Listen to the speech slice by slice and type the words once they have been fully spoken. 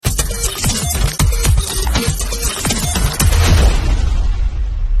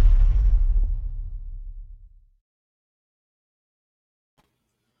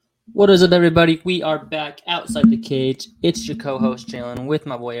What is up, everybody? We are back outside the cage. It's your co-host Jalen with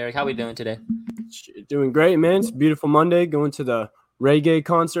my boy Eric. How we doing today? Doing great, man. It's a beautiful Monday. Going to the reggae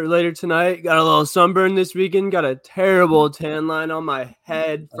concert later tonight. Got a little sunburn this weekend. Got a terrible tan line on my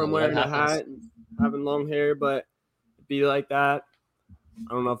head from That wearing a happens. hat and having long hair, but it'd be like that.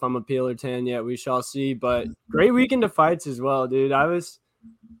 I don't know if I'm a peel or tan yet. We shall see. But great weekend of fights as well, dude. I was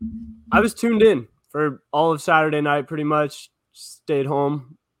tuned in for all of Saturday night, pretty much. Stayed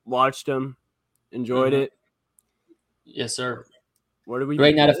home, watched them, enjoyed it. Yes, sir. What do we?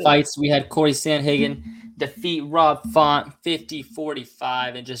 Great night of fights. We had Corey Sandhagen defeat Rob Font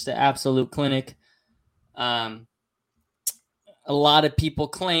 50-45 in just an absolute clinic. A lot of people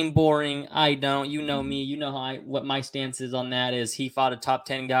claim boring. I don't. You know me. You know what my stance is on that is. He fought a top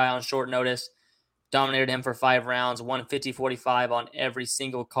 10 guy on short notice, dominated him for 5 rounds, won 50-45 on every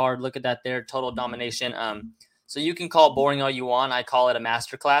single card. Look at that there, total domination. So you can call boring all you want. I call it a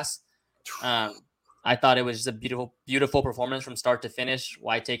masterclass. I thought it was just a beautiful, beautiful performance from start to finish.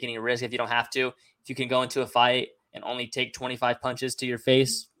 Why take any risk if you don't have to? If you can go into a fight and only take 25 punches to your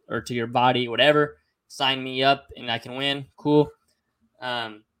face or to your body, whatever, sign me up and I can win. Cool.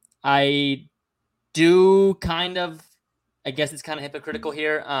 I do kind of, I guess it's kind of hypocritical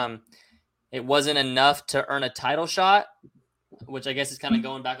here. It wasn't enough to earn a title shot, which I guess is kind of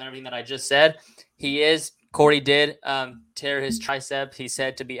going back on everything that I just said. Corey did tear his tricep. He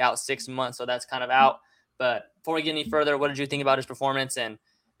said to be out 6 months, so that's kind of out. But before we get any further, what did you think about his performance, and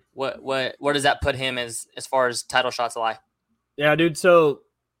where does that put him as far as title shots lie? Yeah, dude. So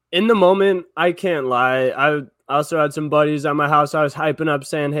in the moment, I can't lie. I also had some buddies at my house. I was hyping up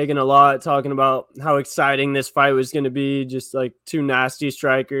Sandhagen a lot, talking about how exciting this fight was going to be. Just like two nasty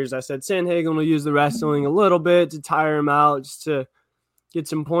strikers. I said Sandhagen will use the wrestling a little bit to tire him out, just to get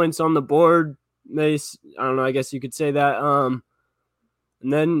some points on the board. I don't know. I guess you could say that. And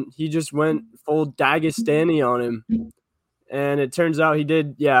then he just went full Dagestani on him. And it turns out he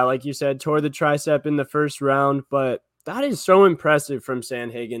did, yeah, like you said, tore the tricep in the first round. But that is so impressive from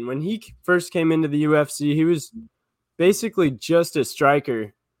Sandhagen. When he first came into the UFC, he was basically just a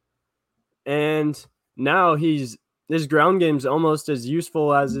striker. And now his ground game's almost as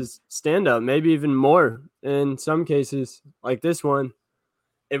useful as his stand-up, maybe even more in some cases, like this one.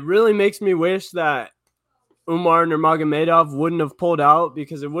 It really makes me wish that Umar Nurmagomedov wouldn't have pulled out,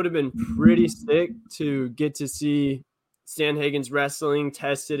 because it would have been pretty sick to get to see Sandhagen's wrestling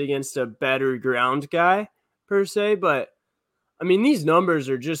tested against a better ground guy per se. But I mean, these numbers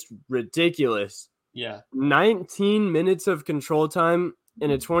are just ridiculous. Yeah. 19 minutes of control time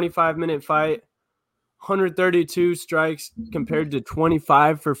in a 25-minute fight, 132 strikes compared to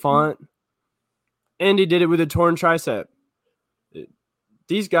 25 for Font. And he did it with a torn tricep.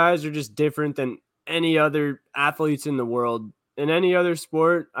 These guys are just different than any other athletes in the world. In any other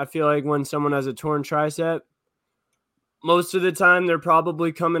sport, I feel like when someone has a torn tricep, most of the time they're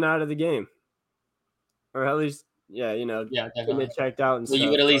probably coming out of the game. Or at least, yeah, getting it checked out and well, stuff.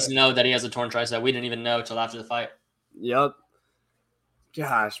 You would at least know that he has a torn tricep. We didn't even know until after the fight. Yep.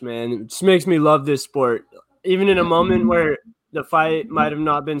 Gosh, man, it just makes me love this sport. Even in a moment where the fight might have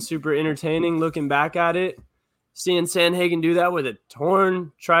not been super entertaining, looking back at it, seeing Sandhagen do that with a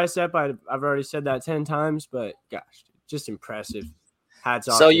torn tricep, I've already said that 10 times, but gosh, just impressive. Hats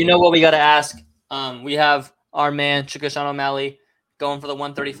off. So you know what we got to ask? We have our man Chickashawn O'Malley going for the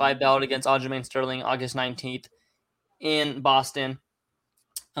 135 belt against Aljamain Sterling August 19th in Boston.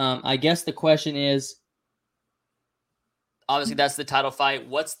 I guess the question is, obviously that's the title fight.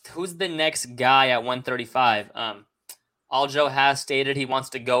 Who's the next guy at 135? Aljo has stated he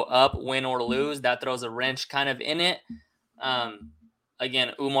wants to go up, win or lose. That throws a wrench kind of in it.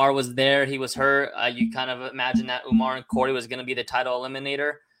 Again, Umar was there. He was hurt. You kind of imagine that Umar and Corey was going to be the title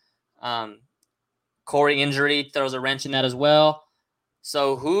eliminator. Corey injury throws a wrench in that as well.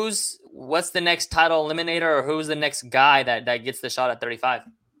 So what's the next title eliminator, or who's the next guy that gets the shot at 35?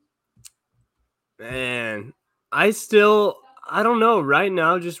 Man, I don't know right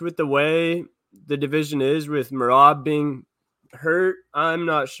now, just with the way the division is, with Merab being hurt, I'm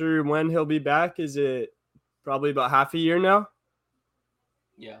not sure when he'll be back. Is it probably about half a year now?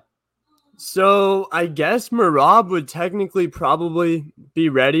 Yeah. So I guess Merab would technically probably be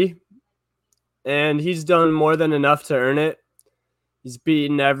ready, and he's done more than enough to earn it. He's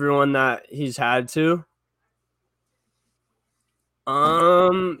beaten everyone that he's had to.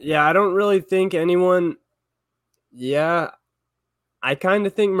 Yeah, I don't really think anyone. Yeah, I kind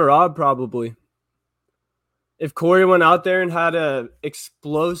of think Merab probably. If Corey went out there and had a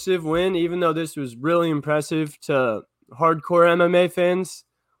explosive win, even though this was really impressive to hardcore MMA fans,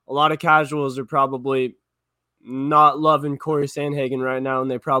 a lot of casuals are probably not loving Corey Sandhagen right now,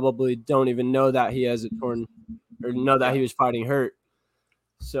 and they probably don't even know that he has a torn or know that he was fighting hurt.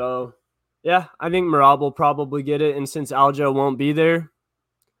 So, yeah, I think Merab will probably get it, and since Aljo won't be there,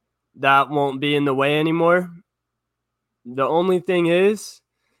 that won't be in the way anymore. The only thing is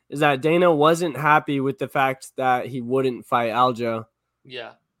that Dana wasn't happy with the fact that he wouldn't fight Aljo.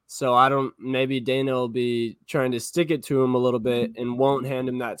 Yeah. So maybe Dana will be trying to stick it to him a little bit and won't hand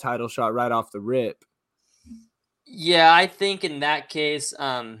him that title shot right off the rip. Yeah, I think in that case,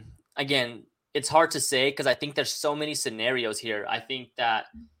 again, it's hard to say because I think there's so many scenarios here. I think that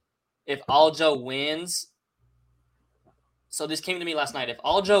if Aljo wins, so this came to me last night. If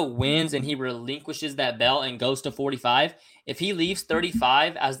Aljo wins and he relinquishes that belt and goes to 45, if he leaves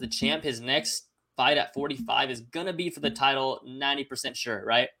 35 as the champ, his next fight at 45 is going to be for the title, 90% sure,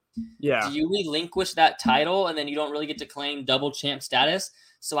 right? Yeah. Do you relinquish that title and then you don't really get to claim double champ status?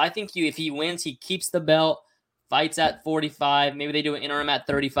 So I think if he wins, he keeps the belt, fights at 45. Maybe they do an interim at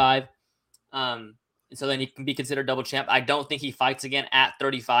 35. And so then he can be considered double champ. I don't think he fights again at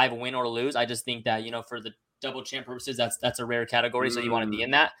 35, win or lose. I just think that, for the double champ purposes, that's a rare category. So you want to be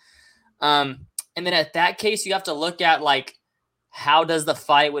in that. And then at that case, you have to look at how does the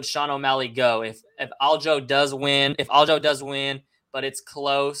fight with Sean O'Malley go? If Aljo does win, but it's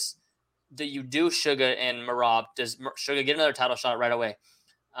close, do you do Sugar and Merab? Does Sugar get another title shot right away?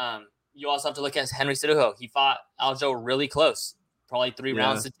 You also have to look at Henry Cejudo. He fought Aljo really close, probably 3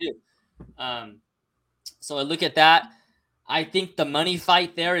 rounds to 2. So I look at that. I think the money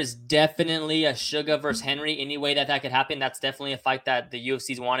fight there is definitely a Sugar versus Henry. Any way that could happen, that's definitely a fight that the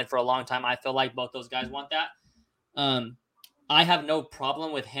UFC's wanted for a long time. I feel like both those guys want that. I have no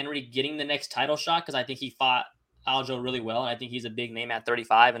problem with Henry getting the next title shot because I think he fought Aljo really well, and I think he's a big name at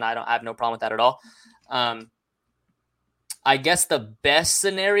 35, and I have no problem with that at all. I guess the best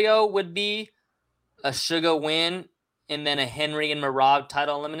scenario would be a Sugar win and then a Henry and Merab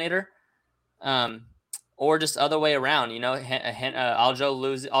title eliminator. Or just other way around,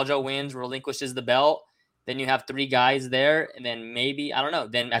 Aljo wins, relinquishes the belt. Then you have 3 guys there. And then maybe, I don't know.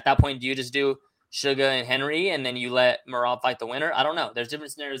 Then at that point, do you just do Sugar and Henry and then you let Merab fight the winner? I don't know. There's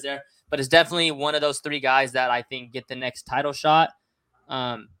different scenarios there, but it's definitely one of those 3 guys that I think get the next title shot.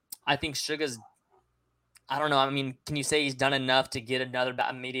 I think Sugar's, I don't know. I mean, can you say he's done enough to get another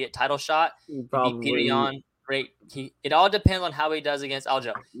immediate title shot? Probably. Peter Yan, great. It all depends on how he does against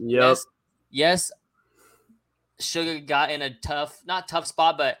Aljo. Yep. Yes. Sugar got in a not tough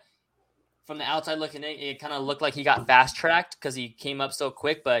spot, but from the outside looking in, it kind of looked like he got fast-tracked because he came up so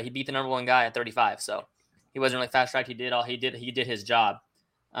quick, but he beat the number 1 guy at 35. So he wasn't really fast-tracked. He did his job.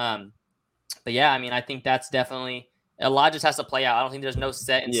 But yeah, I mean, I think that's definitely a lot just has to play out. I don't think there's no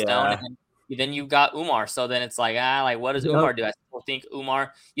set in stone. And then you've got Umar. So then it's what does Umar do? I still think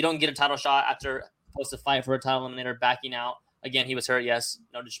Umar, you don't get a title shot after supposed to fight for a title eliminator backing out. Again, he was hurt. Yes,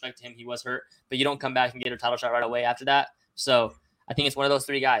 no disrespect to him. He was hurt, but you don't come back and get a title shot right away after that. So I think it's one of those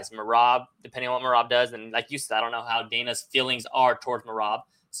 3 guys. Merab, depending on what Merab does. And like you said, I don't know how Dana's feelings are towards Merab.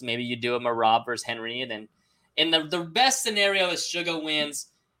 So maybe you do a Merab versus Henry. And then in the best scenario is Sugar wins.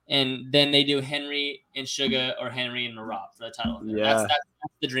 And then they do Henry and Sugar or Henry and Merab for the title. Yeah. That's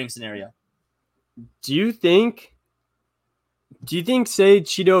the dream scenario. Do you think say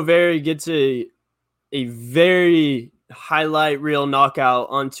Chito Vera gets a very highlight reel knockout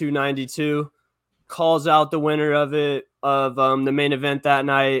on 292, calls out the winner of the main event that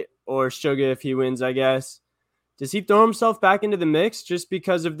night, or Sugar if he wins, I guess. Does he throw himself back into the mix just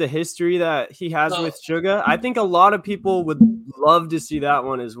because of the history that he has with Sugar? I think a lot of people would love to see that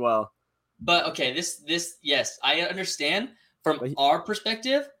one as well. But okay, this yes, I understand from our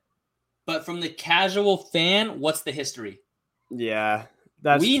perspective, but from the casual fan, what's the history? Yeah,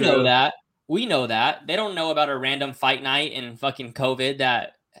 that's we true. know that. We know that. They don't know about a random fight night and fucking COVID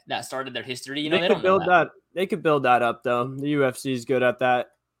that started their history. They don't know that. They could build that up, though. The UFC is good at that.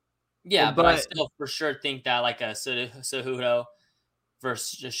 Yeah, but I still for sure think that a Cejudo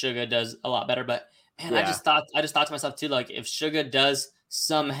versus Sugar does a lot better. But man, I just thought to myself too, if Sugar does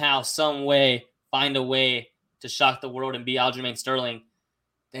somehow, some way find a way to shock the world and beat Aljamain Sterling,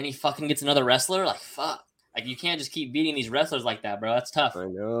 then he fucking gets another wrestler. Fuck. You can't just keep beating these wrestlers like that, bro. That's tough. I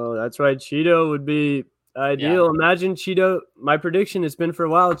know. That's right. Cheeto would be ideal. Yeah. Imagine Cheeto. My prediction has been for a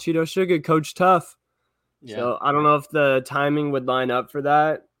while, Cheeto Sugar, Coach Tough. Yeah. So I don't know if the timing would line up for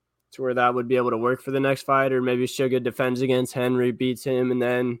that to where that would be able to work for the next fight, or maybe Sugar defends against Henry, beats him,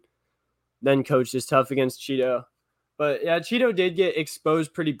 and then Coach is Tough against Cheeto. But yeah, Cheeto did get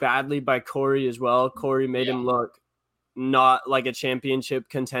exposed pretty badly by Corey as well. Corey made him look not like a championship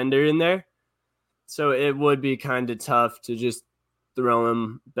contender in there. So it would be kind of tough to just throw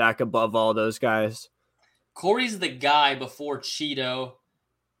him back above all those guys. Corey's the guy before Cheeto.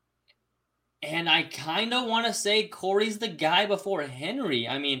 And I kind of want to say Corey's the guy before Henry.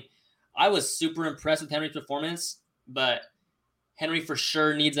 I mean, I was super impressed with Henry's performance, but Henry for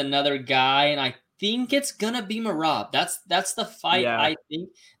sure needs another guy, and I think it's gonna be Merab. That's the fight. Yeah. I think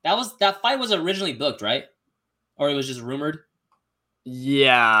that fight was originally booked, right? Or it was just rumored.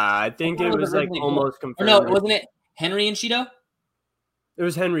 Yeah, I think it was like almost confirmed. Or no, wasn't it Henry and Cheeto? It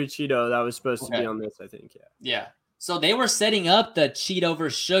was Henry Cheeto that was supposed to be on this, I think. Yeah. Yeah. So they were setting up the Cheeto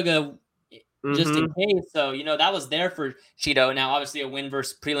versus Sugar just in case. So, that was there for Cheeto. Now, obviously, a win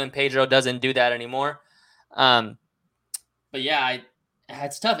versus Prelim Pedro doesn't do that anymore. But yeah,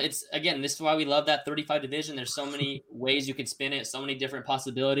 it's tough. This is why we love that 35 division. There's so many ways you could spin it, so many different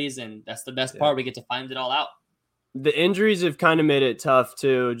possibilities, and that's the best part. We get to find it all out. The injuries have kind of made it tough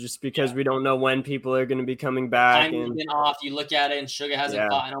too, just because we don't know when people are going to be coming back. Time been off. You look at it, and Sugar hasn't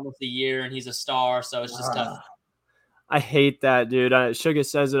fought in almost a year, and he's a star, so it's just tough. I hate that, dude. Sugar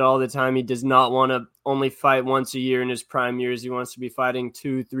says it all the time. He does not want to only fight once a year in his prime years. He wants to be fighting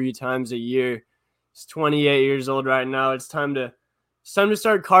 2-3 times a year. He's 28 years old right now. It's time to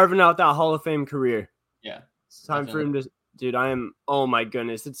start carving out that Hall of Fame career. Yeah. It's time for him to, dude, oh my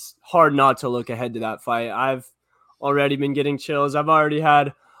goodness. It's hard not to look ahead to that fight. I've already been getting chills. I've already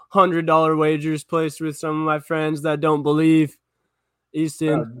had $100 wagers placed with some of my friends that don't believe.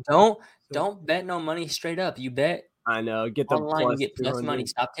 Easton. Don't bet no money straight up. You bet. I know. Get the online. You get plus money.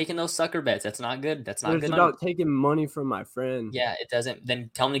 Stop taking those sucker bets. That's not good. That's not good. It's about taking money from my friend. Yeah, it doesn't. Then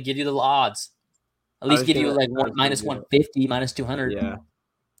tell them to give you the odds. At least give you like minus 150, minus 200. Yeah.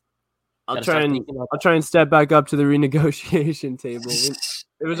 I'll try and step back up to the renegotiation table.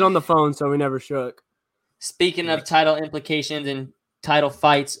 It was on the phone, so we never shook. Speaking of title implications and title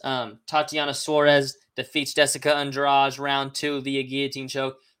fights, Tatiana Suarez defeats Jessica Andrade round 2 via guillotine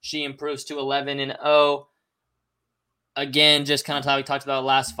choke. She improves to 11-0. Again, just kind of how we talked about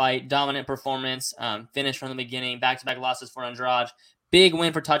last fight, dominant performance, finish from the beginning, back-to-back losses for Andrade. Big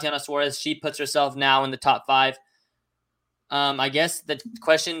win for Tatiana Suarez. She puts herself now in the top 5. I guess the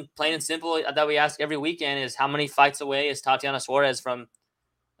question, plain and simple, that we ask every weekend is how many fights away is Tatiana Suarez from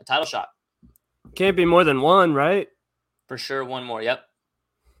a title shot? Can't be more than one, right? For sure, one more, yep.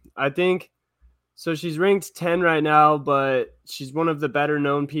 I think so. She's ranked 10 right now, but she's one of the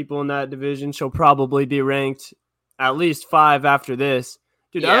better-known people in that division. She'll probably be ranked at least 5 after this.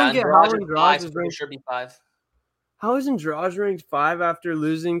 Dude, I don't get how Andrade is ranked. Sure be 5. How is Andrade ranked 5 after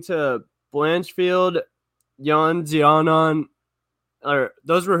losing to Blanchfield, Yan Xiaonan? Or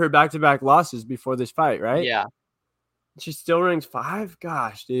those were her back-to-back losses before this fight, right? Yeah. She's still ranked 5?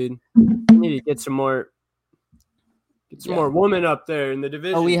 Gosh, dude. We need to get some more women up there in the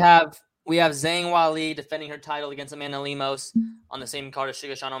division. Oh, we have Zhang Weili defending her title against Amanda Lemos on the same card as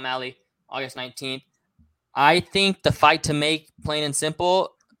Sugar Sean O'Malley, August 19th. I think the fight to make, plain and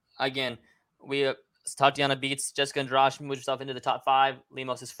simple, again, Tatiana beats Jessica Andrade, moves herself into the top 5.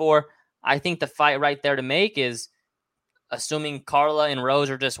 Lemos is 4. I think the fight right there to make is, assuming Carla and Rose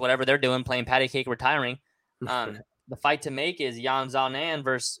are just whatever they're doing, playing patty cake, retiring. The fight to make is Yan Xiaonan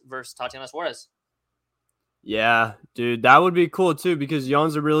versus Tatiana Suarez. Yeah, dude, that would be cool too because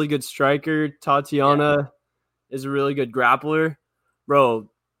Yan's a really good striker. Tatiana is a really good grappler.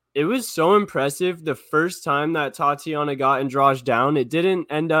 Bro, it was so impressive the first time that Tatiana got Andrade down. It didn't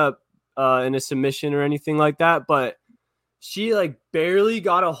end up in a submission or anything like that, but she like barely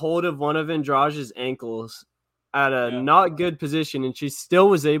got a hold of one of Andrade's ankles at a not good position, and she still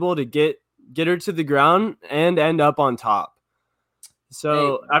was able to get her to the ground and end up on top.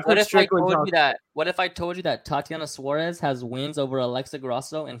 So what if I told you that Tatiana Suarez has wins over Alexa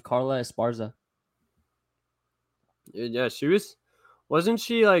Grasso and Carla Esparza? Yeah, wasn't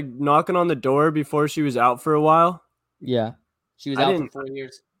she like knocking on the door before she was out for a while? Yeah, she was out for 4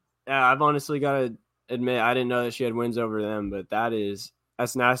 years. Yeah, I've honestly got to admit I didn't know that she had wins over them, but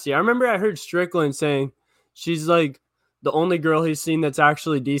that's nasty. I remember I heard Strickland saying she's like the only girl he's seen that's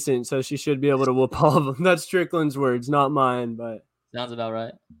actually decent, so she should be able to whoop all of them. That's Strickland's words, not mine, but sounds about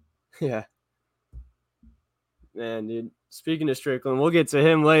right. Yeah. Man, dude. Speaking of Strickland, we'll get to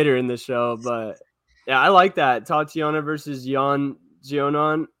him later in the show, but yeah, I like that. Tatiana versus Yan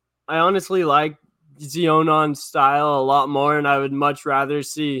Xiaonan. I honestly like Xiaonan's style a lot more, and I would much rather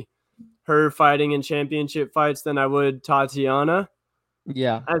see her fighting in championship fights than I would Tatiana.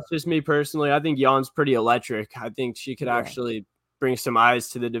 Yeah. That's just me personally. I think Yan's pretty electric. I think she could actually bring some eyes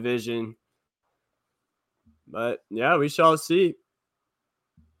to the division. But yeah, we shall see.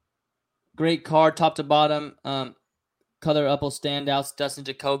 Great card, top to bottom. Color Upple standouts. Dustin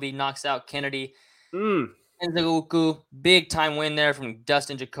Jacoby knocks out Kennedy. Nzegukwu, big time win there from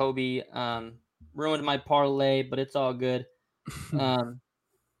Dustin Jacoby. ruined my parlay, but it's all good.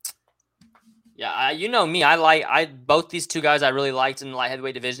 Yeah, you know me. I both these two guys I really liked in the light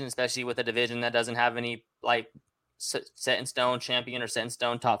heavyweight division, especially with a division that doesn't have any like set in stone champion or set in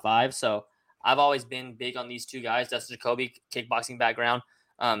stone top 5. So I've always been big on these two guys. Dustin Jacoby, kickboxing background.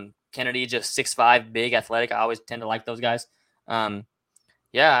 Kennedy, just 6'5", big, athletic. I always tend to like those guys.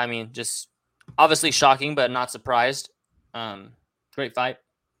 Yeah, I mean, just obviously shocking, but not surprised. Great fight.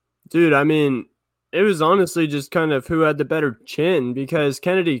 Dude, I mean, it was honestly just kind of who had the better chin, because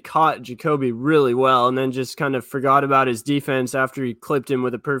Kennedy caught Jacoby really well and then just kind of forgot about his defense after he clipped him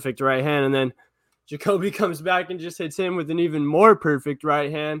with a perfect right hand. And then Jacoby comes back and just hits him with an even more perfect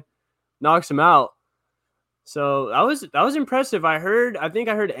right hand, knocks him out. So that was impressive. I think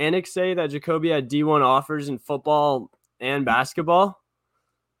I heard Anik say that Jacoby had D1 offers in football and basketball.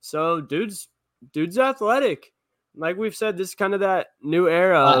 So dude's athletic. Like we've said, this is kind of that new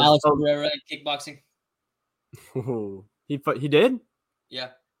era. Alex Pereira in kickboxing. He did?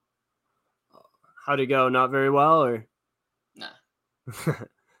 Yeah. How'd it go? Not very well, or? Nah.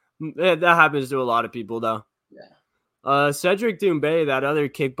 That happens to a lot of people, though. Yeah. Cedric Doumbé, that other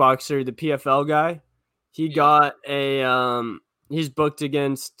kickboxer, the PFL guy, he got he's booked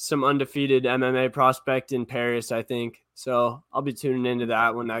against some undefeated MMA prospect in Paris, I think. So I'll be tuning into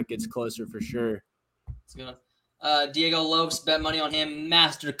that when that gets closer for sure. That's good. Diego Lopes, bet money on him.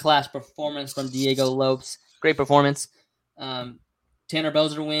 Masterclass performance from Diego Lopes. Great performance. Tanner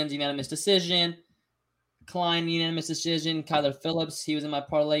Bozer wins, unanimous decision. Klein, unanimous decision. Kyler Phillips, he was in my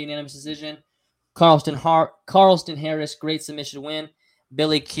parlay, unanimous decision. Carlston Harris, great submission win.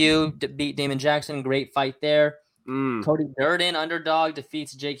 Billy Q beat Damon Jackson, great fight there. Cody Durden, underdog,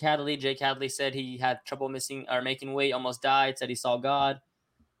 defeats Jake Hadley. Jake Hadley said he had trouble making weight, almost died, said he saw God.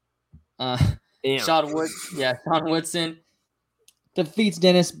 Sean Woodson defeats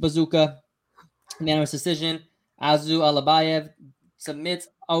Dennis Bazooka, unanimous decision. Azu Alabayev submits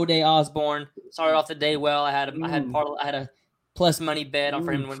O'Day Osborne. Started off the day well. I had a plus money bet on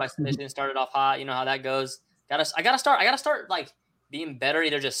for him to win by submission. Started off hot. You know how that goes. I gotta start like being better,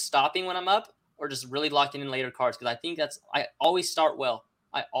 either just stopping when I'm up or just really locking in later cards, because I think I always start well.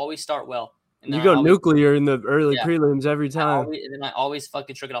 And you go nuclear in the early prelims every time. I always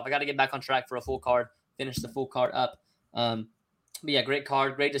fucking trick it off. I got to get back on track for a full card, finish the full card up. But yeah, great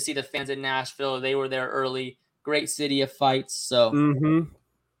card. Great to see the fans in Nashville. They were there early. Great city of fights. So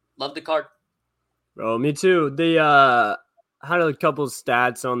love the card. Bro, me too. They had a couple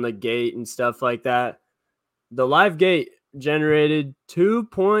stats on the gate and stuff like that. The live gate generated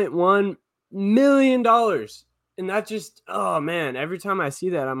 $2.1 million. And that just, oh man, every time I see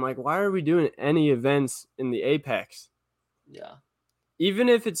that, I'm like, why are we doing any events in the Apex? Yeah. Even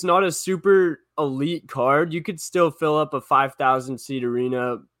if it's not a super elite card, you could still fill up a 5,000 seat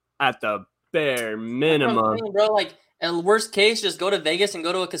arena at the bare minimum. Saying, bro, like, in worst case, just go to Vegas and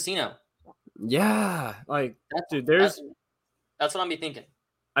go to a casino. Yeah. Like, that's what I'm be thinking.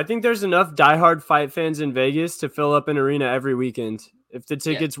 I think there's enough diehard fight fans in Vegas to fill up an arena every weekend. If the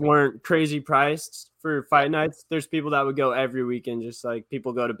tickets weren't crazy priced for fight nights, there's people that would go every weekend, just like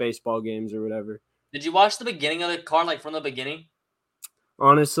people go to baseball games or whatever. Did you watch the beginning of the card, like from the beginning?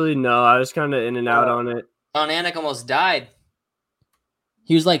 Honestly, no. I was kind of in and out on it. John Anik almost died.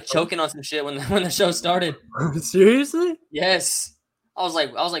 He was like choking on some shit when the show started. Seriously? Yes. I was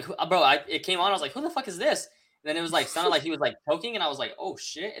like, bro, it came on. I was like, who the fuck is this? And then it was like, sounded like he was like choking, and I was like, oh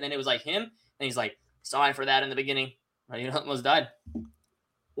shit. And then it was like him, and he's like, sorry for that in the beginning. He almost died.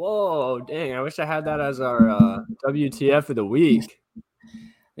 Whoa, dang. I wish I had that as our WTF of the week.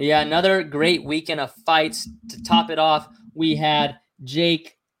 Yeah, another great weekend of fights. To top it off, we had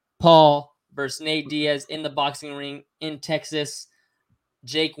Jake Paul versus Nate Diaz in the boxing ring in Texas.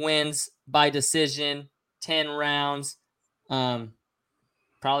 Jake wins by decision, 10 rounds.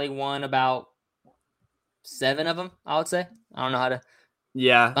 Probably won about 7 of them, I would say. I don't know how to.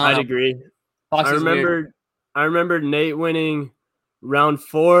 Yeah, I'd agree. I remember Nate winning round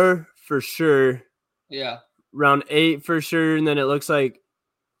 4 for sure. Yeah. Round 8 for sure, and then it looks like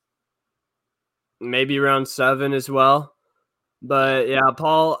maybe round 7 as well. But yeah,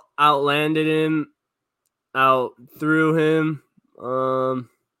 Paul outlanded him, outthrew him.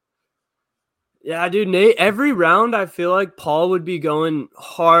 Yeah, dude, Nate, every round I feel like Paul would be going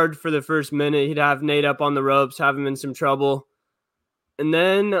hard for the first minute. He'd have Nate up on the ropes, have him in some trouble. And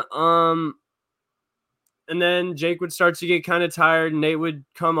then Jake would start to get kind of tired. Nate would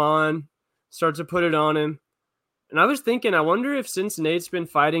come on, start to put it on him. And I was thinking, I wonder if since Nate's been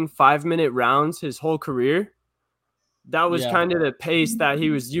fighting 5-minute rounds his whole career, that was kind of the pace that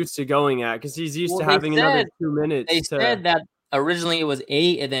he was used to going at, because he's used to having another 2 minutes. They said that Originally it was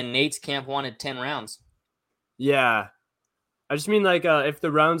 8, and then Nate's camp wanted 10 rounds. Yeah, I just mean like if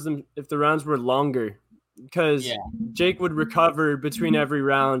the rounds were longer, because Jake would recover between every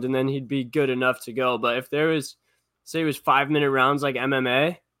round and then he'd be good enough to go. But if there was, say, it was 5-minute rounds like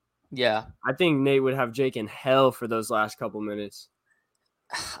MMA, yeah, I think Nate would have Jake in hell for those last couple minutes.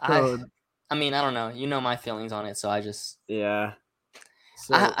 I mean, I don't know. You know my feelings on it, so I just yeah.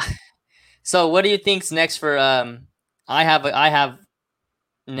 So what do you think's next for I have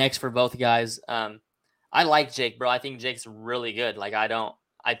next for both guys. I like Jake, bro. I think Jake's really good. Like I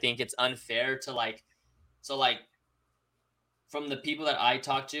think it's unfair to from the people that I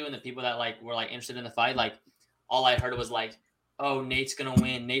talked to and the people that were interested in the fight, all I heard was oh, Nate's gonna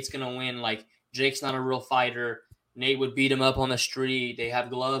win. Like, Jake's not a real fighter. Nate would beat him up on the street. They have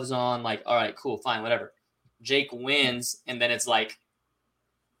gloves on. Like, all right, cool, fine, whatever. Jake wins, and then it's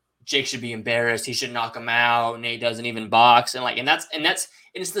Jake should be embarrassed. He should knock him out. Nate doesn't even box. And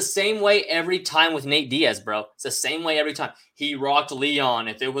it's the same way every time with Nate Diaz, bro. It's the same way every time. He rocked Leon.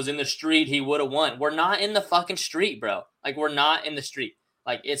 If it was in the street, he would have won. We're not in the fucking street, bro. We're not in the street.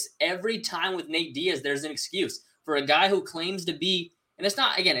 It's every time with Nate Diaz, there's an excuse for a guy who claims to be, and it's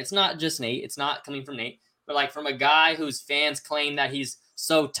not just Nate. It's not coming from Nate, but from a guy whose fans claim that he's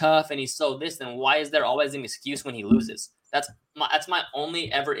so tough and he's so this, then why is there always an excuse when he loses? That's my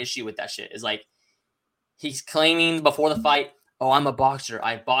only ever issue with that shit is he's claiming before the fight, oh, I'm a boxer.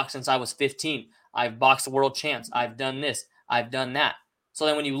 I've boxed since I was 15. I've boxed the world champs. I've done this. I've done that. So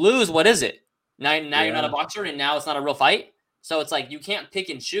then when you lose, what is it? Now you're not a boxer and now it's not a real fight. So it's you can't pick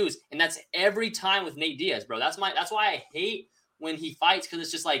and choose. And that's every time with Nate Diaz, bro. That's why I hate when he fights, because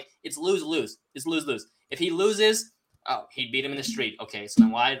it's just it's lose-lose. It's lose-lose. If he loses, oh, he'd beat him in the street. Okay, so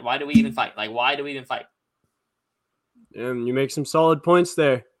then why do we even fight? Why do we even fight? You make some solid points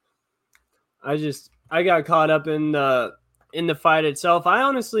there. I got caught up in the fight itself. I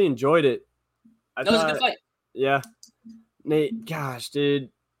honestly enjoyed it. That was a good fight. Yeah. Nate, gosh, dude,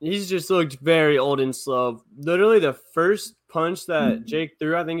 he's just looked very old and slow. Literally the first punch that Jake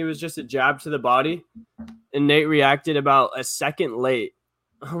threw, I think it was just a jab to the body, and Nate reacted about a second late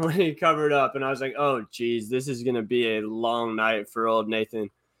when he covered up, and I was like, oh, geez, this is going to be a long night for old Nathan.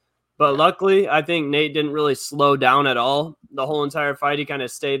 But luckily, I think Nate didn't really slow down at all. The whole entire fight, he kind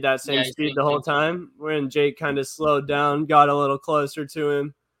of stayed that same speed the whole time. When Jake kind of slowed down, got a little closer to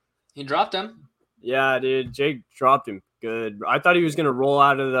him. He dropped him. Yeah, dude. Jake dropped him good. I thought he was going to roll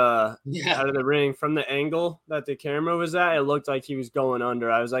out of the ring from the angle that the camera was at. It looked like he was going under.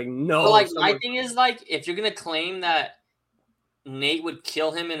 I was like, no. But my thing is, if you're going to claim that Nate would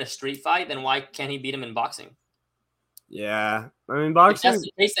kill him in a street fight, then why can't he beat him in boxing? Yeah. I mean, boxing. If that's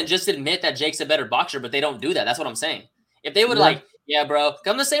the case, then just admit that Jake's a better boxer, but they don't do that. That's what I'm saying. If they would yeah, bro,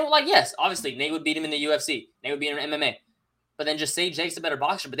 come the same, yes, obviously, Nate would beat him in the UFC. Nate would beat him in MMA. But then just say Jake's a better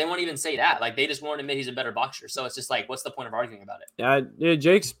boxer, but they won't even say that. They just won't admit he's a better boxer. So it's just what's the point of arguing about it? Yeah,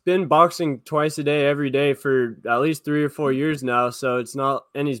 Jake's been boxing twice a day, every day for at least 3 or 4 years now. So it's not,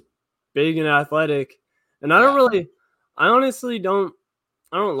 and he's big and athletic. And I honestly don't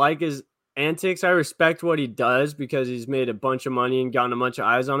like his antics. I respect what he does because he's made a bunch of money and gotten a bunch of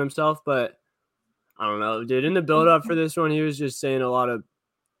eyes on himself. But I don't know, dude. In the build up for this one, he was just saying a lot of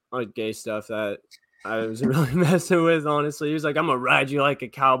gay stuff that I was really messing with, honestly. He was like, I'm going to ride you like a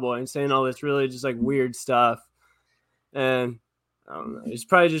cowboy, and saying all this really just weird stuff. And I don't know. He's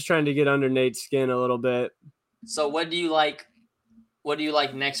probably just trying to get under Nate's skin a little bit. So what do you like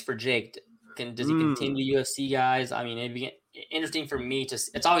next for Jake? Does he continue UFC guys? I mean, it'd be interesting for me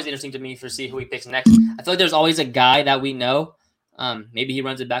it's always interesting to me to see who he picks next. I feel like there's always a guy that we know. Maybe he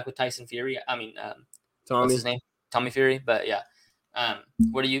runs it back with Tyson Fury. I mean, what's his name? Tommy Fury. But yeah.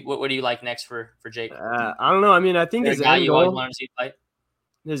 What do you like next for Jake? I don't know. I mean, I think his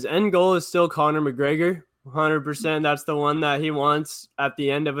end goal is still Conor McGregor. 100%. That's the one that he wants at the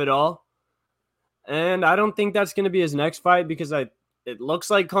end of it all. And I don't think that's going to be his next fight, because it looks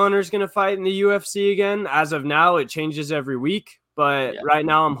like Conor's going to fight in the UFC again. As of now, it changes every week, but right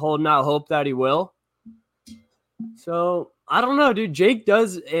now I'm holding out hope that he will. So I don't know, dude. Jake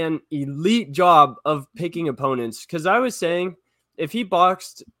does an elite job of picking opponents, because I was saying, if he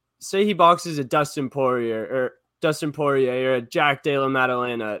boxes a Dustin Poirier or a Jack Della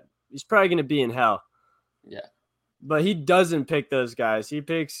Maddalena, he's probably going to be in hell. Yeah. But he doesn't pick those guys. He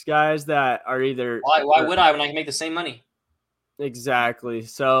picks guys that are either... Why would I when I can make the same money? Exactly.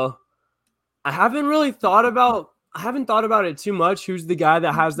 So I haven't thought about it too much. Who's the guy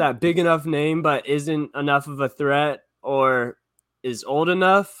that has that big enough name but isn't enough of a threat or is old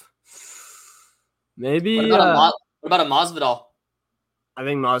enough? Maybe. What about a Masvidal? I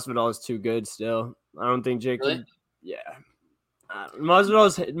think Masvidal is too good still. I don't think Jake. Really? Yeah.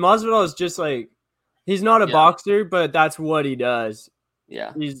 Masvidal is just like, he's not a boxer, but that's what he does.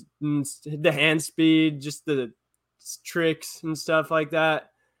 Yeah. He's the hand speed, just the tricks and stuff like that.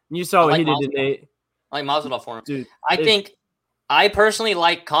 And you saw what he did to Nate. I like Masvidal for him. Dude, I personally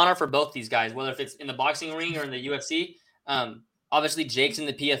like Conor for both these guys, whether if it's in the boxing ring or in the UFC. Obviously, Jake's in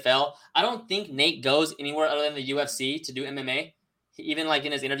the PFL. I don't think Nate goes anywhere other than the UFC to do MMA. Even like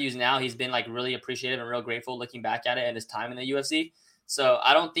in his interviews now, he's been like really appreciative and real grateful looking back at it and his time in the UFC. So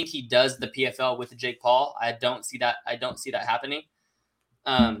I don't think he does the PFL with Jake Paul. I don't see that happening.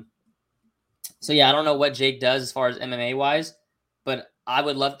 So yeah, I don't know what Jake does as far as MMA wise, but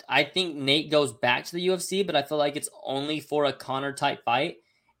I think Nate goes back to the UFC, but I feel like it's only for a Conor type fight.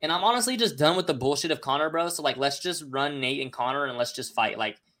 And I'm honestly just done with the bullshit of Conor, bro. So like, let's just run Nate and Conor and let's just fight.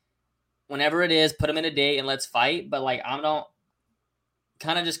 Like whenever it is, put them in a date and let's fight. But like, I don't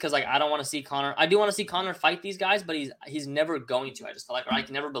kind of just because like, I don't want to see Conor. I do want to see Conor fight these guys, but he's never going to. I just feel like, or I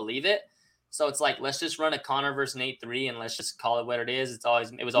can never believe it. So it's like, let's just run a Conor versus Nate 3 and let's just call it what it is.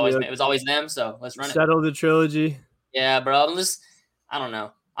 It was always them. So let's run it. Settle the trilogy. Yeah, bro. I don't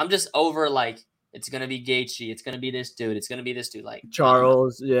know. I'm just over like, it's going to be Gaethje. It's going to be this dude. It's going to be this dude. Like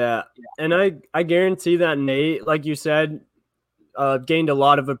Charles. Yeah. And I guarantee that Nate, like you said, gained a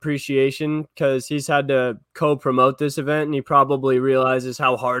lot of appreciation because he's had to co-promote this event and he probably realizes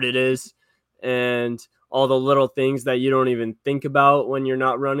how hard it is and all the little things that you don't even think about when you're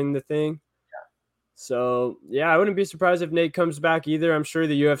not running the thing. So, yeah, I wouldn't be surprised if Nate comes back either. I'm sure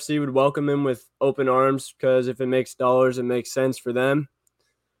the UFC would welcome him with open arms because if it makes dollars, it makes sense for them.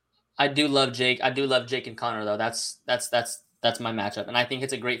 I do love Jake. I do love Jake and Conor, though. That's my matchup. And I think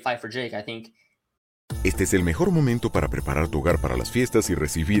it's a great fight for Jake. I think. Este es el mejor momento para preparar tu hogar para las fiestas y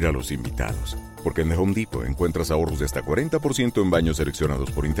recibir a los invitados. Porque en The Home Depot encuentras ahorros de hasta 40% en baños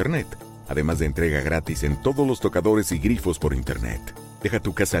seleccionados por Internet. Además de entrega gratis en todos los tocadores y grifos por Internet. Deja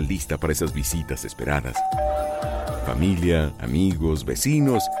tu casa lista para esas visitas esperadas. Familia, amigos,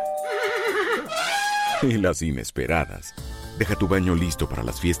 vecinos y las inesperadas. Deja tu baño listo para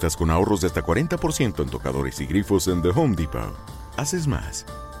las fiestas con ahorros de hasta 40% en tocadores y grifos en The Home Depot. Haces más,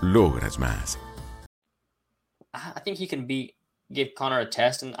 logras más. I think he can give Conor a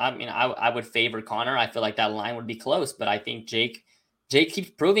test, and I mean, I would favor Conor. I feel like that line would be close, but I think Jake keeps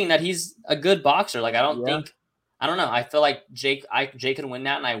proving that he's a good boxer. Like I don't know. I feel like Jake could win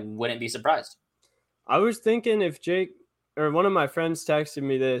that, and I wouldn't be surprised. I was thinking if Jake or one of my friends texted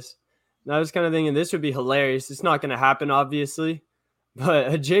me this, and I was kind of thinking this would be hilarious. It's not going to happen, obviously,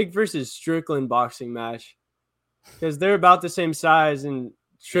 but a Jake versus Strickland boxing match because they're about the same size, and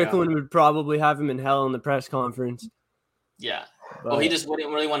Strickland would probably have him in hell in the press conference. Yeah. Well, he just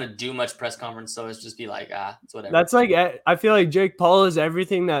wouldn't really want to do much press conference, so it's just be like, it's whatever. That's like, I feel like Jake Paul is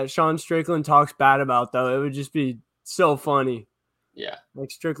everything that Sean Strickland talks bad about, though. It would just be so funny. Yeah. Like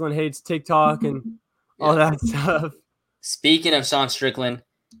Strickland hates TikTok and all that stuff. Speaking of Sean Strickland,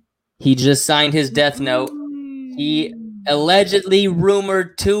 he just signed his death note. He allegedly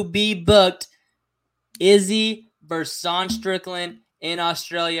rumored to be booked Izzy versus Sean Strickland in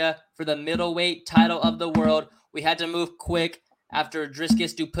Australia for the middleweight title of the world. We had to move quick after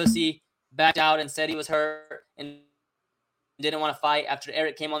Driscus Dupussy backed out and said he was hurt and didn't want to fight. After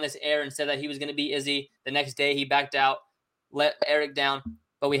Eric came on this air and said that he was going to be Izzy, the next day he backed out, let Eric down.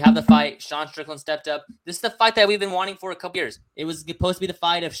 But we have the fight. Sean Strickland stepped up. This is the fight that we've been wanting for a couple years. It was supposed to be the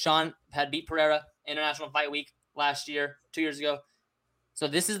fight if Sean had beat Pereira International Fight Week last year, 2 years ago. So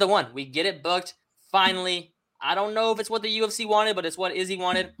this is the one. We get it booked finally. I don't know if it's what the UFC wanted, but it's what Izzy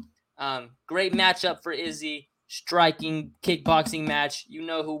wanted. Great matchup for Izzy. Striking kickboxing match. You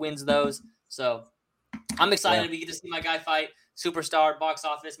know who wins those. So I'm excited to get to see my guy fight. Superstar, box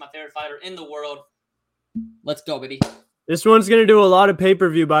office, my favorite fighter in the world. Let's go, baby. This one's going to do a lot of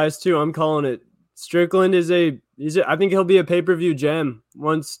pay-per-view buys, too. I'm calling it. Strickland I think he'll be a pay-per-view gem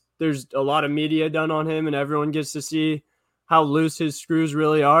once there's a lot of media done on him and everyone gets to see how loose his screws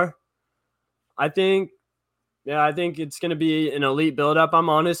really are. I think it's going to be an elite build-up. I'm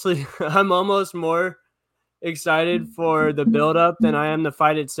almost more excited for the build-up than I am the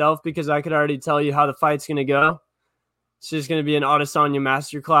fight itself because I could already tell you how the fight's going to go. It's just going to be an Adesanya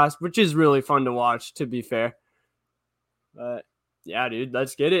masterclass, which is really fun to watch, to be fair. But, yeah, dude,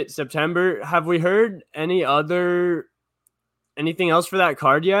 let's get it. September. Have we heard anything else for that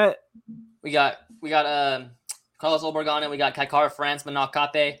card yet? We got Carlos Olbergana. We got Kaikara France,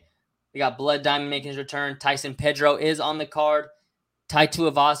 Manakape. We got Blood Diamond making his return. Tyson Pedro is on the card. Tai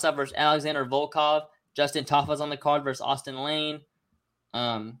Tuivasa versus Alexander Volkov. Justin Tafa's on the card versus Austin Lane.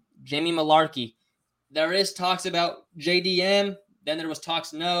 Jamie Malarkey. There is talks about JDM. Then there was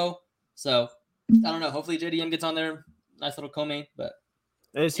talks no. So, I don't know. Hopefully JDM gets on there. nice little co-main. But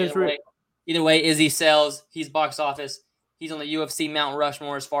Either either way, Izzy sells. He's box office. He's on the UFC Mount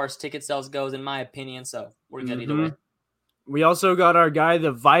Rushmore as far as ticket sales goes, in my opinion. So we're good either way. We also got our guy,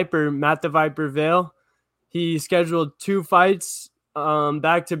 the Viper, Matt the Viper Vale. He scheduled 2 fights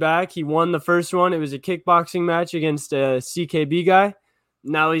back to back. He won the first one. It was a kickboxing match against a CKB guy.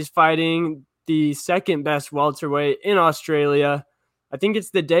 Now he's fighting the second best welterweight in Australia. I think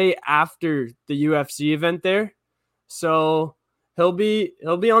it's the day after the UFC event there. So he'll be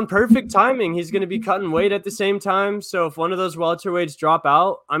on perfect timing. He's going to be cutting weight at the same time. So if one of those welterweights drop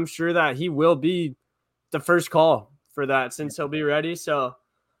out, I'm sure that he will be the first call for that since he'll be ready. So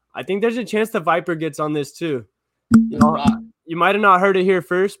I think there's a chance the Viper gets on this too. You might have not heard it here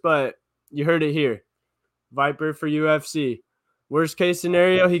first, but you heard it here. Viper for UFC. Worst case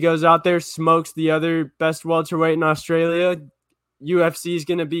scenario, he goes out there, smokes the other best welterweight in Australia. UFC is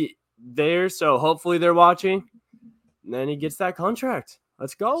going to be there, so hopefully they're watching. And then he gets that contract.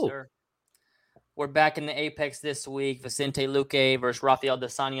 Let's go. Yes, we're back in the Apex this week. Vicente Luque versus Rafael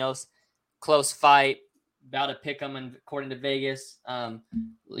Dos Anjos. Close fight. About to pick him, according to Vegas.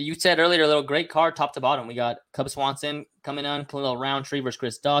 You said earlier, a little great card, top to bottom. We got Cub Swanson coming on, Khalil Roundtree versus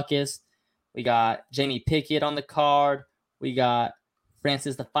Chris Dawkins. We got Jamie Pickett on the card. We got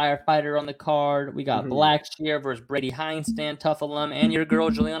Francis the Firefighter on the card. We got Blackshear versus Brady Heinstand, tough alum, and your girl,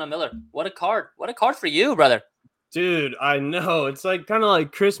 Juliana Miller. What a card. What a card for you, brother. Dude, I know. It's like kind of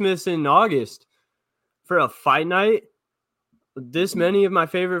like Christmas in August for a fight night. This many of my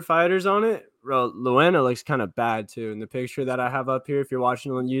favorite fighters on it. Bro, Luana looks kind of bad too in the picture that I have up here. If you're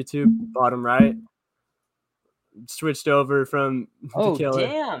watching on YouTube, bottom right, switched over from Tequila.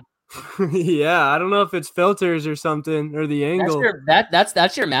 Damn. Yeah, I don't know if it's filters or something or the angle.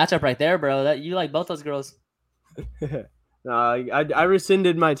 That's your matchup right there, bro. That you like both those girls. I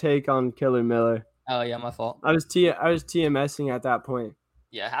rescinded my take on Killer Miller. Oh yeah, my fault. I was TMSing at that point.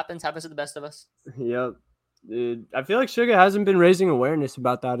 Yeah, it happens to the best of us. Yep. Dude, I feel like Sugar hasn't been raising awareness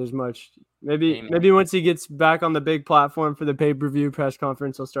about that as much. Maybe once he gets back on the big platform for the pay-per-view press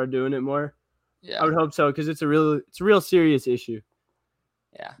conference, he'll start doing it more. Yeah, I would hope so because it's a real serious issue.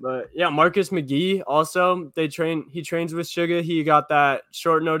 Yeah, but yeah, Marcus McGee also he trains with Sugar. He got that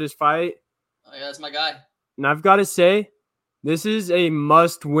short notice fight. Oh yeah, that's my guy. And I've got to say, this is a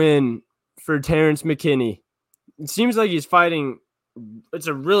must win for Terrence McKinney. It seems like he's fighting. It's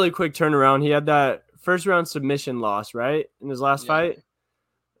a really quick turnaround. He had that first round submission loss, right? In his last fight.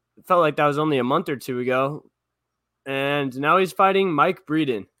 It felt like that was only a month or two ago. And now he's fighting Mike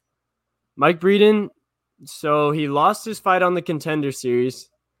Breeden. So he lost his fight on the Contender Series.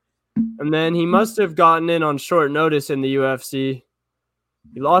 And then he must have gotten in on short notice in the UFC.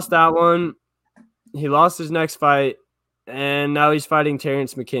 He lost that one. He lost his next fight. And now he's fighting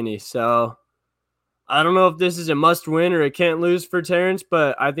Terrence McKinney. So I don't know if this is a must win or a can't lose for Terrence,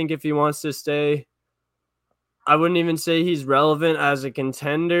 but I think if he wants to stay, I wouldn't even say he's relevant as a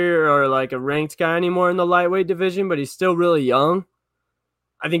contender or like a ranked guy anymore in the lightweight division, but he's still really young.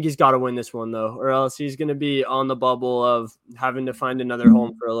 I think he's got to win this one, though, or else he's going to be on the bubble of having to find another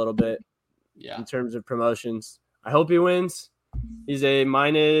home for a little bit in terms of promotions. I hope he wins. He's a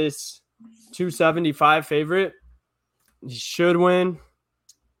minus 275 favorite. He should win.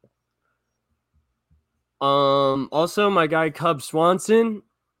 Also, my guy Cub Swanson.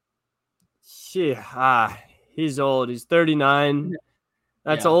 He's old. He's 39.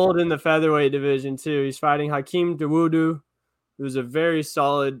 That's old in the featherweight division, too. He's fighting Hakeem Dawodu, who's a very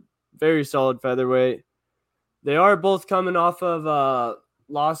solid featherweight. They are both coming off of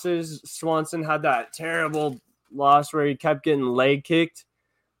losses. Swanson had that terrible loss where he kept getting leg kicked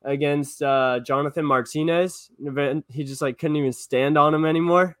against Jonathan Martinez. He just couldn't even stand on him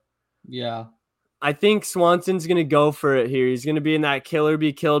anymore. Yeah. I think Swanson's going to go for it here. He's going to be in that killer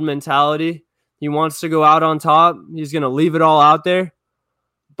be killed mentality. He wants to go out on top. He's going to leave it all out there.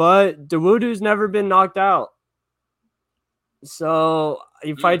 But Dawodu's never been knocked out. So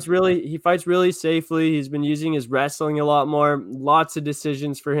he fights really safely. He's been using his wrestling a lot more. Lots of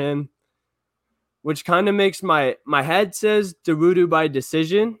decisions for him, which kind of makes my head says Dawodu by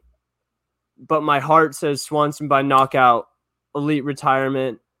decision, but my heart says Swanson by knockout, elite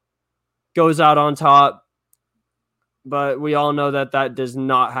retirement, goes out on top. But we all know that does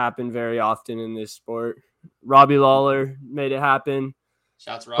not happen very often in this sport. Robbie Lawler made it happen.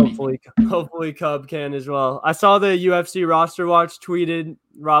 Shouts Robbie. Hopefully Cub can as well. I saw the UFC roster watch tweeted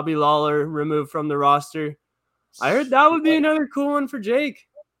Robbie Lawler removed from the roster. I heard that would be another cool one for Jake.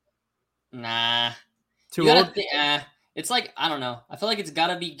 Nah. Too old? It's like, I don't know. I feel like it's got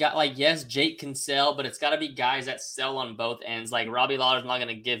to be like, yes, Jake can sell, but it's got to be guys that sell on both ends. Like Robbie Lawler's not going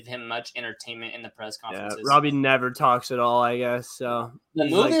to give him much entertainment in the press conferences. Yeah, Robbie never talks at all, I guess. So the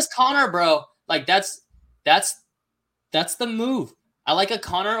move is Conor, bro. Like that's the move. I like a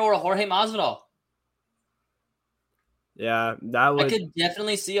Conor or a Jorge Masvidal. Yeah, I could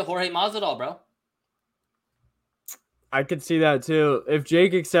definitely see a Jorge Masvidal, bro. I could see that too. If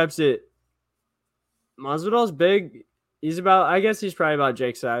Jake accepts it, Masvidal's big. I guess he's probably about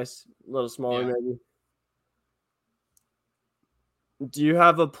Jake's size. A little smaller, maybe. Do you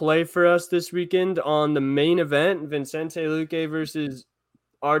have a play for us this weekend on the main event? Vicente Luque versus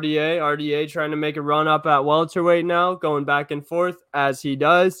RDA. RDA trying to make a run up at welterweight now, going back and forth as he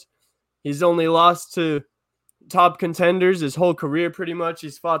does. He's only lost to top contenders his whole career pretty much.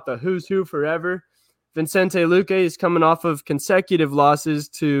 He's fought the who's who forever. Vicente Luque is coming off of consecutive losses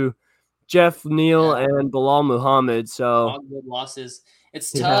to Jeff Neal and Bilal Muhammad. So all good losses.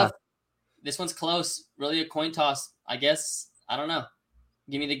 It's tough. This one's close. Really a coin toss. I guess. I don't know.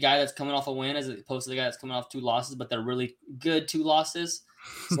 Give me the guy that's coming off a win as opposed to the guy that's coming off 2 losses, but they're really good 2 losses.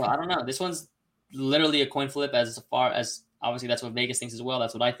 So I don't know. This one's literally a coin flip as far as obviously that's what Vegas thinks as well.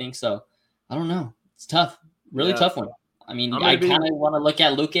 That's what I think. So I don't know. It's tough. Really tough one. I mean, I kind of want to look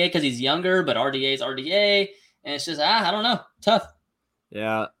at Luque because he's younger, but RDA is RDA. And it's just, I don't know. Tough.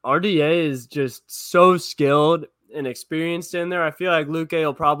 Yeah. RDA is just so skilled and experienced in there. I feel like Luque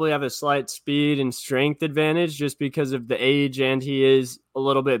will probably have a slight speed and strength advantage just because of the age, and he is a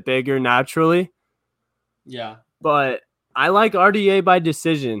little bit bigger naturally. Yeah. But I like RDA by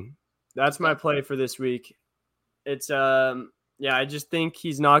decision. That's my play for this week. It's I just think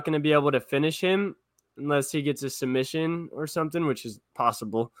he's not going to be able to finish him unless he gets a submission or something, which is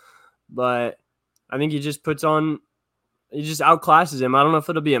possible. But I think he just outclasses him. I don't know if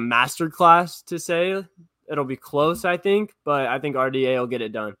it'll be a master class to say. It'll be close, I think, but I think RDA will get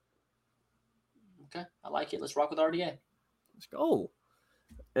it done. Okay, I like it. Let's rock with RDA. Let's go.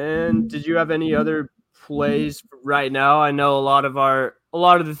 And did you have any other plays right now? I know a lot of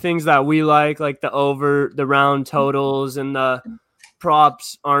the things that we like the round totals and the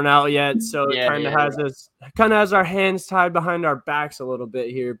props aren't out yet, so it kind of has our hands tied behind our backs a little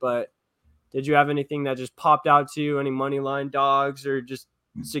bit here. But did you have anything that just popped out to you? Any money line dogs or just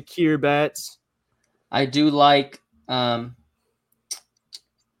secure bets? I do like I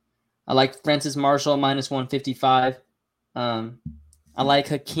like Francis Marshall -155. I like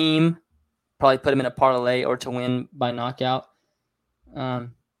Hakeem. Probably put him in a parlay or to win by knockout.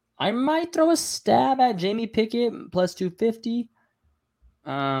 I might throw a stab at Jamie Pickett +250.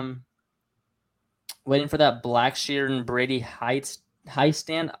 Waiting for that Blackshear and Brady high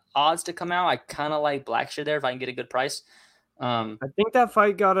stand odds to come out. I kind of like Blackshear there if I can get a good price. I think that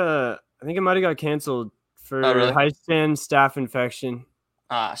fight I think it might have got canceled for really? high stand staph infection.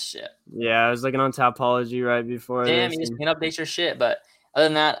 Ah, shit. Yeah, I was looking on Tapology right before. Damn, you just can't update your shit. But other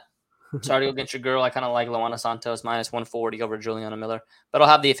than that, sorry to go against your girl. I kind of like Luana Santos -140 over Juliana Miller. But I'll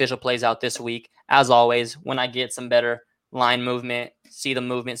have the official plays out this week. As always, when I get some better line movement, see the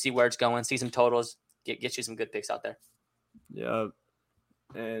movement, see where it's going, see some totals, get you some good picks out there. Yeah.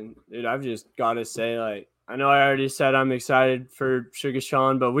 And, dude, I've just got to say, I know I already said I'm excited for Sugar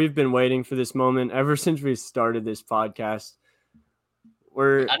Sean, but we've been waiting for this moment ever since we started this podcast.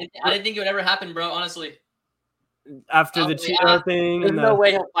 I didn't think it would ever happen, bro, honestly. After the Tito thing. There's no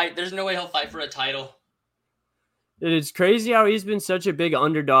way he'll fight. There's no way he'll fight for a title. It's crazy how he's been such a big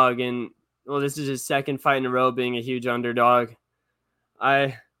underdog, and this is his second fight in a row being a huge underdog.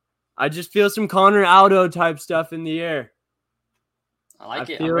 I just feel some Conor Aldo type stuff in the air. I like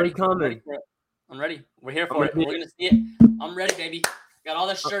it. I'm ready for it. I'm ready. We're here for it. We're going to see it. I'm ready, baby. Got all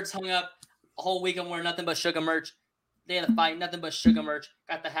the shirts hung up. A whole week I'm wearing nothing but Sugar merch. Day of the fight, nothing but Sugar merch.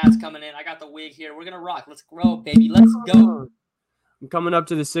 Got the hats coming in. I got the wig here. We're going to rock. Let's grow, baby. Let's go. I'm coming up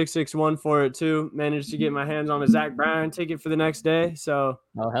to the 661 for it, too. Managed to get my hands on a Zach Bryan ticket for the next day. So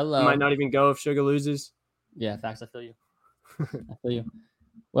hello. I might not even go if Sugar loses. Yeah, facts. I feel you. I feel you.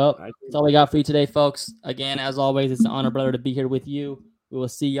 Well, that's all we got for you today, folks. Again, as always, it's an honor, brother, to be here with you. We will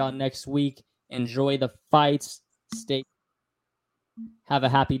see y'all next week. Enjoy the fights. Have a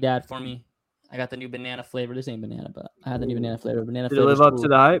happy dad for me. I got the new banana flavor. This ain't banana, but I had the new banana flavor. Banana flavor. Did it live up to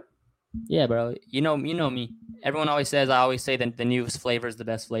the hype? Yeah, bro. You know me. Everyone always says I always say that the newest flavor is the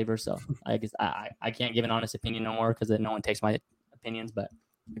best flavor. So I guess I can't give an honest opinion no more because no one takes my opinions. But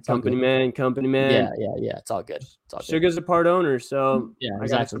it's company man. Yeah. It's all good. Sugar's a part owner, so yeah, I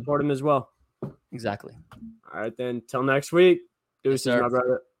gotta support him as well. Exactly. All right, then. Till next week. Deuces, my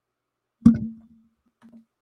brother.